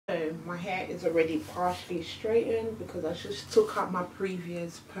So my hair is already partially straightened because I just took out my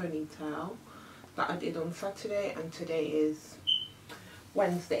previous ponytail that I did on Saturday, and today is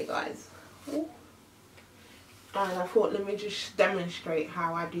Wednesday, guys. Ooh. And I thought, let me just demonstrate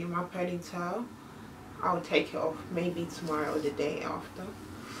how I do my ponytail. I'll take it off maybe tomorrow or the day after.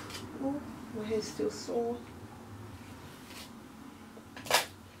 Oh, my hair's still sore.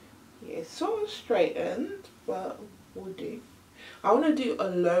 Yeah, it's sort of straightened, but we'll do. I want to do a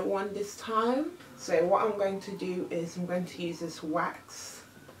low one this time. So what I'm going to do is I'm going to use this wax.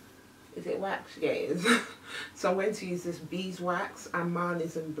 Is it wax? Yeah, it is. So I'm going to use this beeswax, and mine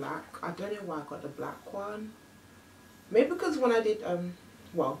is in black. I don't know why I got the black one. Maybe because when I did,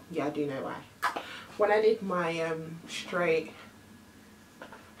 well, yeah, I do know why. When I did my straight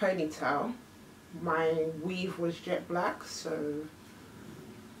ponytail, my weave was jet black, so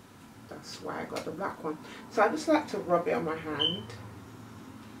that's why I got the black one. So I just like to rub it on my hand.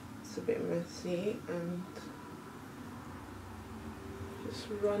 It's a bit messy, and just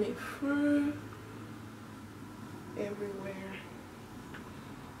run it through everywhere.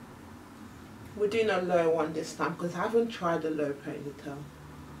 We're doing a low one this time because I haven't tried a low ponytail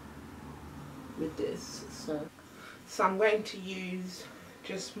with this. So I'm going to use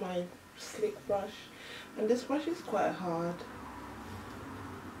just my slick brush, and this brush is quite hard.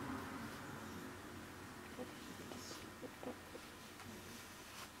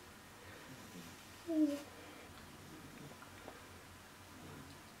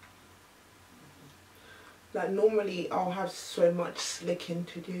 Like normally I'll have so much slicking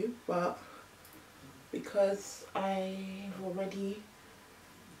to do, but because I've already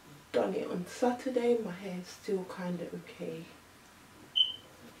done it on Saturday, my hair is still kind of okay.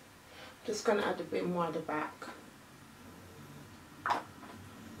 Just gonna add a bit more at the back.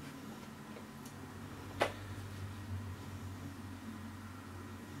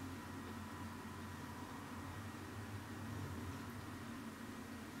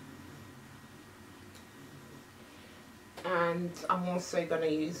 And I'm also going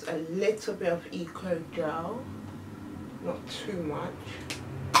to use a little bit of Eco Gel, not too much.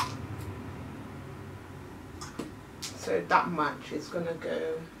 So that much is going to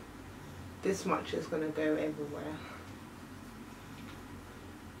go, this much is going to go everywhere.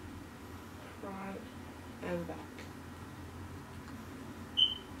 Front and back.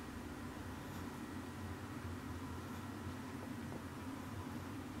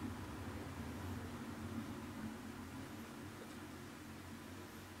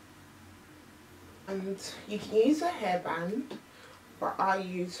 And you can use a hairband, but I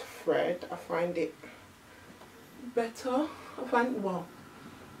use thread. I find it better. Well,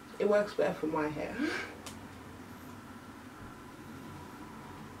 it works better for my hair.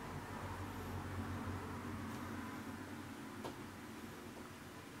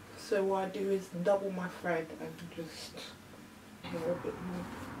 So what I do is double my thread and just hair a bit more.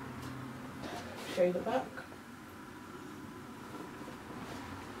 Show you the back.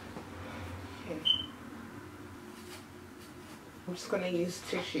 Okay. I'm just going to use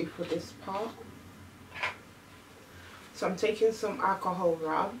tissue for this part. So I'm taking some alcohol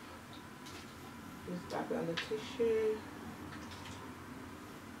rub. Just dab it on the tissue.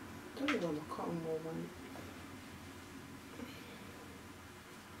 Don't know where my cotton wool went.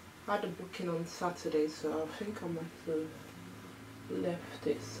 I had a booking on Saturday, so I think I must have left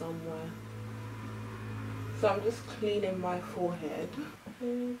it somewhere. So I'm just cleaning my forehead.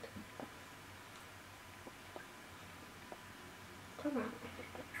 And come on.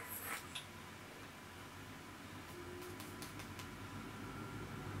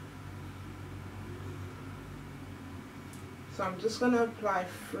 So I'm just going to apply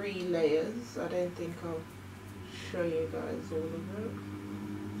 3 layers. I don't think I'll show you guys all of it.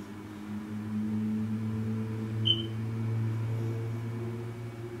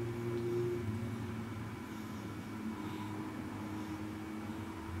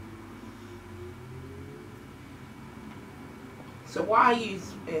 So what I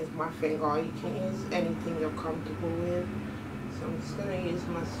use is my finger. You can use anything you're comfortable with. So I'm just going to use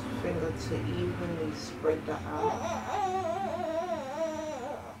my finger to evenly spread that out.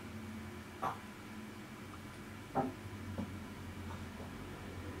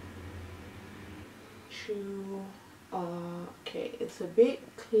 Okay, it's a bit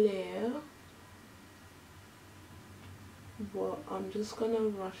clear, but I'm just going to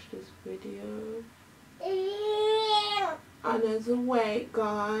rush this video. And there's a wait,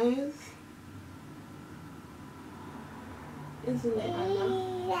 guys. Isn't it,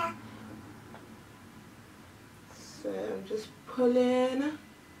 Anna? So I'm just pulling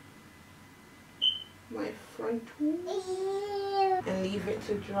my frontals and leave it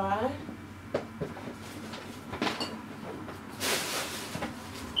to dry.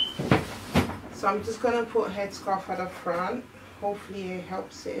 So I'm just going to put headscarf at the front. Hopefully it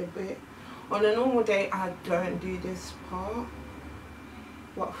helps it a bit. On a normal day I don't do this part,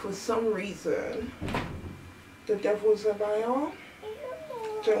 but for some reason the devil's a liar.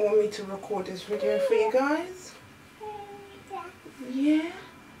 Don't want me to record this video for you guys. Yeah.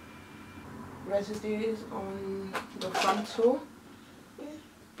 Residues on the frontal,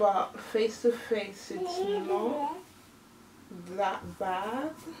 but face to face it's not that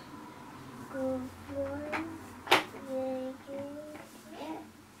bad.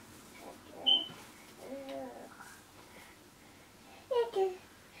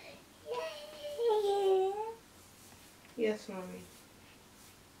 Yes, mommy.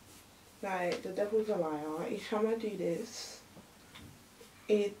 Like, the devil's a liar. Each time I do this,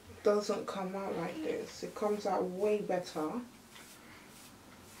 it doesn't come out like this. It comes out way better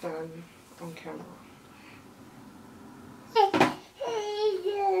than on camera.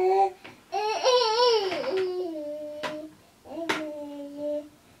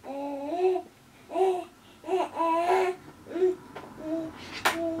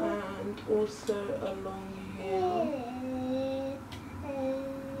 And also along here.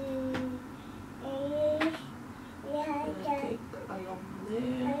 Along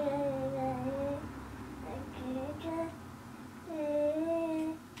there.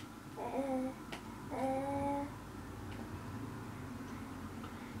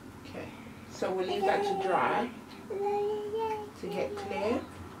 Okay, so we'll leave that to dry to get clear.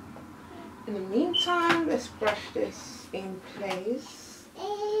 In the meantime, let's brush this in place.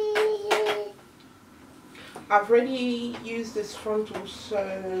 I've already used this frontal, so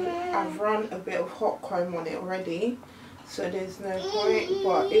I've run a bit of hot comb on it already, so there's no point.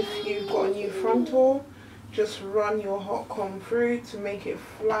 But if you've got a new frontal, just run your hot comb through to make it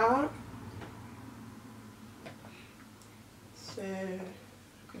flat. So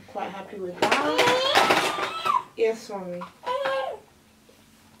I'm quite happy with that. Yes, mommy.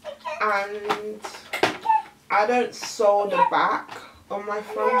 And I don't sew the back on my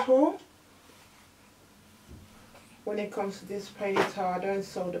frontal. When it comes to this ponytail, I don't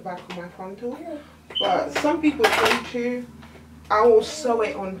sew the back of my frontal, but some people tend to. I will sew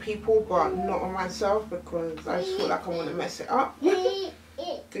it on people, but not on myself, because I just feel like I want to mess it up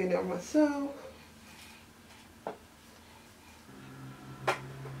doing it on myself.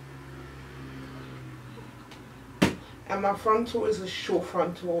 And my frontal is a short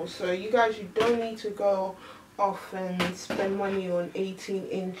frontal, so you guys, you don't need to go off and spend money on 18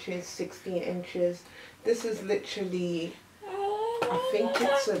 inches, 16 inches. This is literally, I think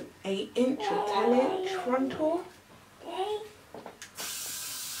it's an 8-inch or 10-inch frontal.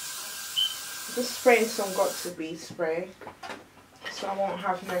 Just spraying some got to be spray, so I won't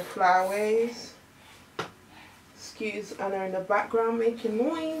have no flyaways. Excuse Anna in the background making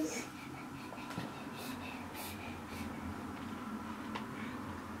noise.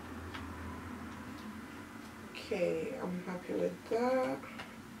 Okay, I'm happy with that.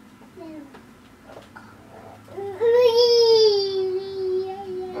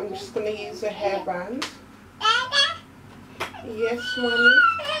 I'm just going to use a hairband. Yes, mommy.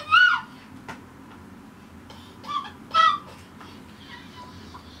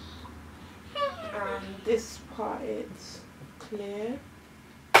 And this part is clear.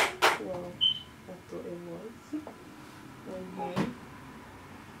 Well, I thought it was.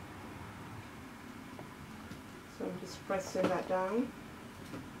 So I'm just pressing that down.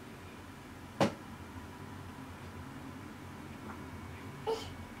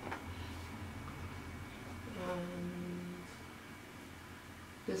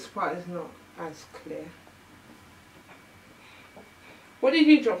 This part is not as clear. What did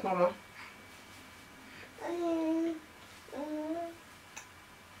you drop, Mama? I'm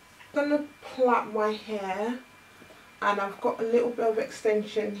gonna plait my hair, and I've got a little bit of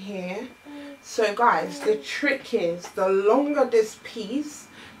extension here. So guys, the trick is, the longer this piece,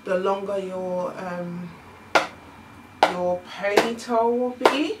 the longer your ponytail will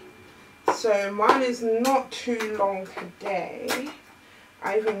be. So mine is not too long today.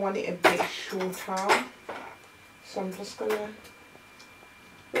 I even want it a bit shorter. So I'm just gonna,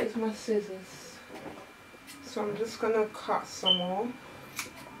 where's my scissors? So I'm just gonna cut some off,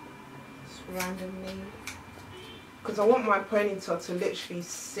 just randomly, because I want my ponytail to literally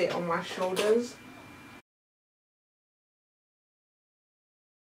sit on my shoulders.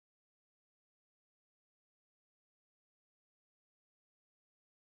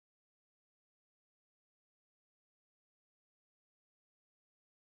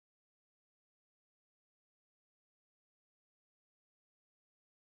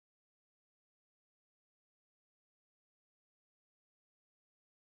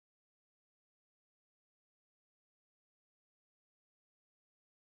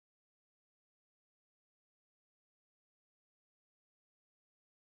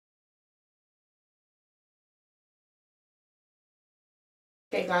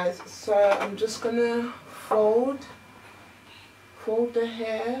 Okay guys, so I'm just gonna fold the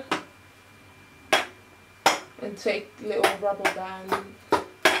hair and take little rubber band,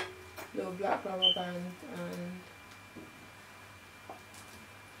 little black rubber band, and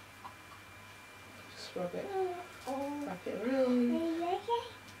just wrap it around.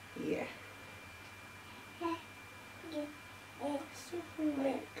 Yeah.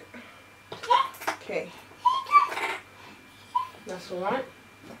 Okay, that's alright.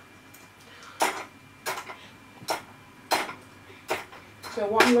 So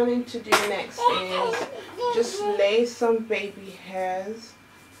what I'm going to do next is just lay some baby hairs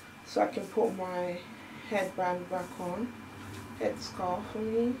so I can put my headband back on, headscarf I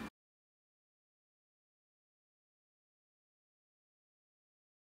mean.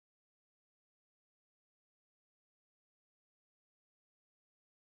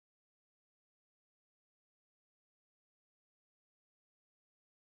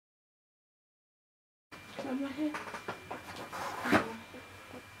 My hair.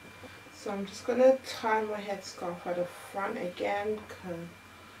 So I'm just going to tie my headscarf at the front again because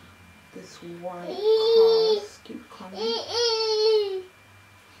this white cars keep coming.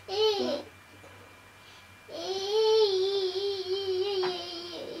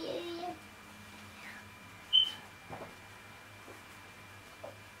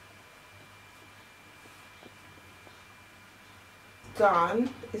 Done.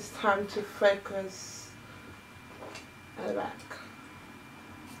 It's time to focus at the back.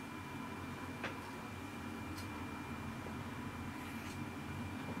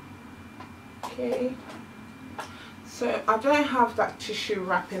 Okay, so I don't have that tissue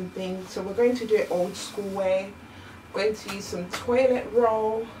wrapping thing, so we're going to do it old school way. I'm going to use some toilet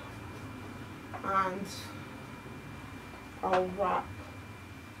roll and I'll wrap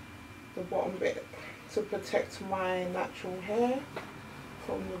the bottom bit to protect my natural hair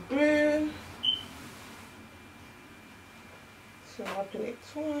from the glue. So wrapping it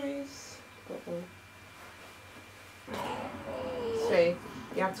twice. So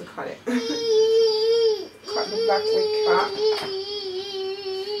you have to cut it. Cut the black with cut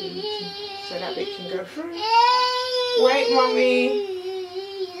so that bit can go through. Wait, mommy.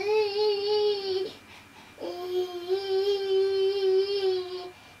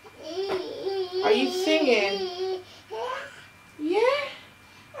 Are you singing? Yeah.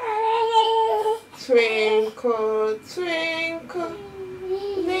 Twinkle, twinkle,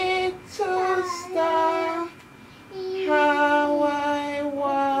 little star, how I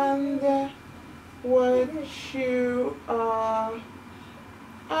wonder what you are.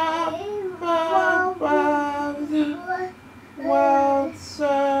 Up above the world so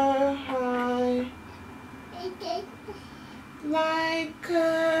high, like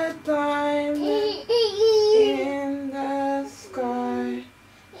a diamond in the sky.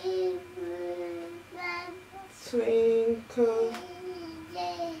 Twinkle,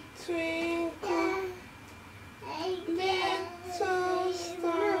 twinkle, little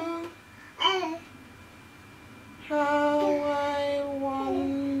star, how I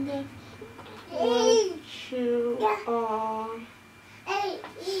wonder what you are.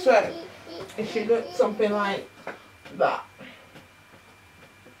 So, it should look something like that.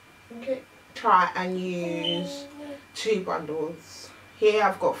 Okay. Try and use 2 bundles. Here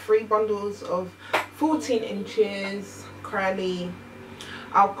I've got 3 bundles of 14 inches curly.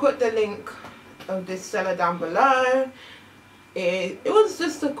 I'll put the link of this seller down below. It was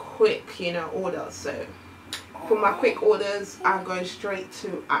just a quick, order, so for my quick orders I go straight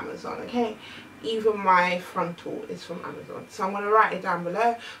to Amazon. Okay, even my frontal is from Amazon, so I'm going to write it down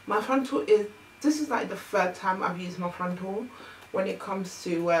below. My frontal this is like the 3rd time I've used my frontal. When it comes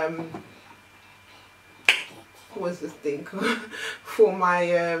to what's this thing for my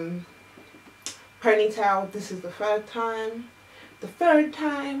ponytail, this is the 3rd time.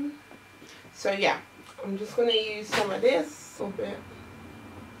 So yeah, I'm just going to use some of this a bit.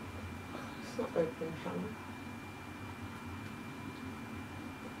 It's not open, Shannon.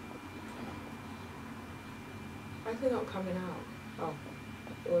 Why is it not coming out? Oh,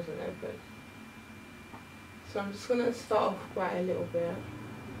 it wasn't open. So I'm just going to start off by a little bit.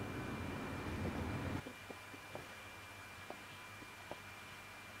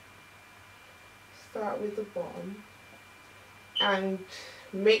 Start with the bottom and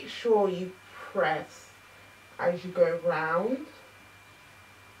make sure you press as you go round.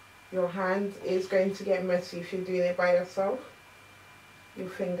 Your hand is going to get messy if you're doing it by yourself. Your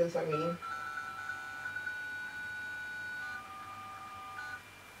fingers, I mean.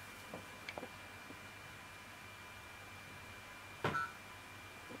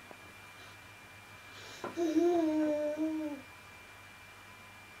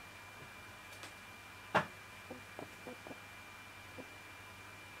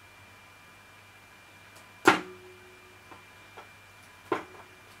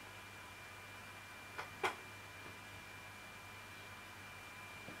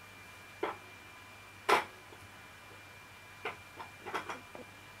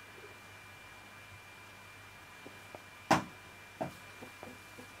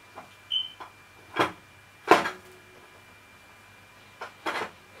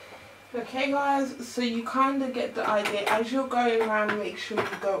 Okay guys, so you kind of get the idea. As you're going around, make sure you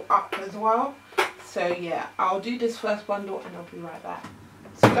go up as well. So yeah, I'll do this first bundle and I'll be right back.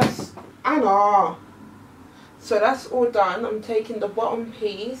 So that's, Anna. So that's all done. I'm taking the bottom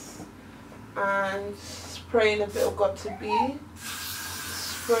piece and spraying a bit of got to be.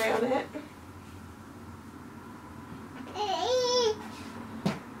 Spray on it.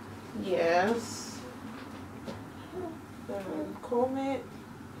 Yes. And comb it.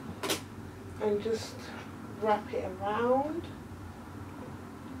 And just wrap it around.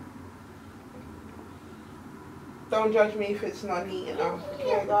 Don't judge me if it's not neat enough,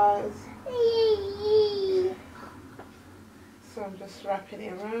 okay guys? So I'm just wrapping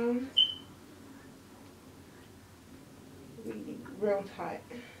it around. Really real tight.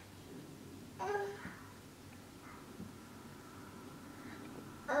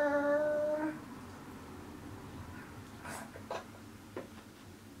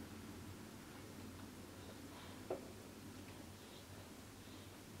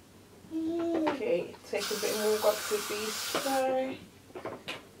 Okay, take a bit more got to be spray.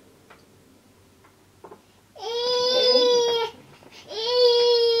 Okay.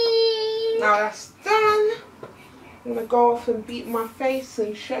 Now that's done. I'm gonna go off and beat my face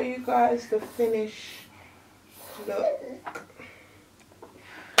and show you guys the finish look.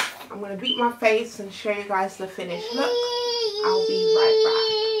 I'm gonna beat my face and show you guys the finished look. I'll be right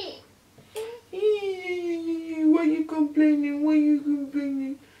back. Why you complaining? Why you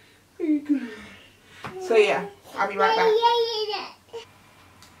complaining? So yeah, I'll be right back.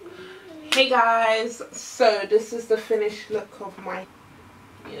 Hey guys, so this is the finished look of my,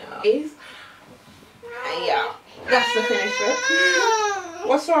 face. Yeah, that's the finished look.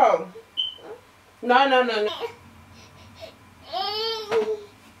 What's wrong? No.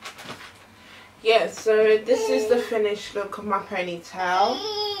 Yeah, so this is the finished look of my ponytail.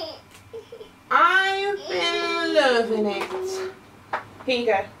 I've been loving it. Here you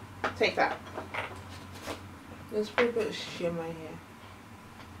go. Take that. Let's put a bit of shimmer here.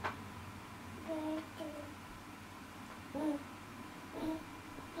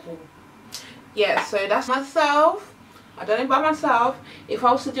 Yeah, so that's myself. I done it by myself. If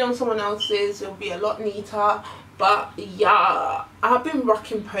I was to do it on someone else's, it would be a lot neater. But yeah, I've been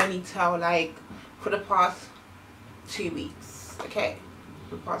rocking ponytail like for the past 2 weeks. Okay,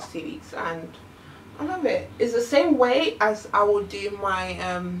 for the past 2 weeks, and I love it. It's the same way as I will do my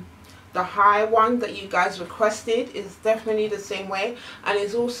the high one that you guys requested. Is definitely the same way, and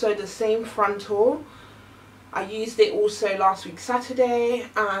it's also the same frontal. I used it also last week Saturday,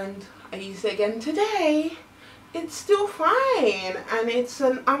 and I used it again today. It's still fine, and it's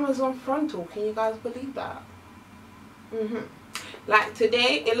an Amazon frontal. Can you guys believe that? Like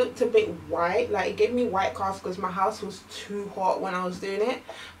today it looked a bit white, like it gave me white cast because my house was too hot when I was doing it,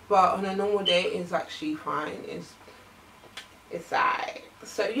 but on a normal day it's actually fine. It's alright.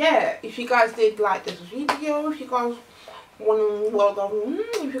 So yeah, if you guys did like this video, if you guys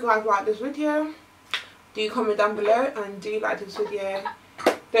if you guys like this video, do comment down below and do like this video.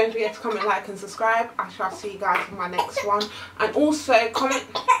 Don't forget to comment, like and subscribe. I shall see you guys in my next one. And also comment,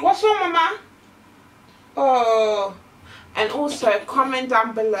 what's wrong mama? Oh, and also comment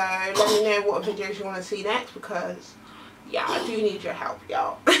down below, let me know what videos you want to see next, because yeah, I do need your help,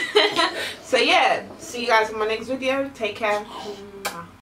 y'all. So yeah, see you guys in my next video. Take care.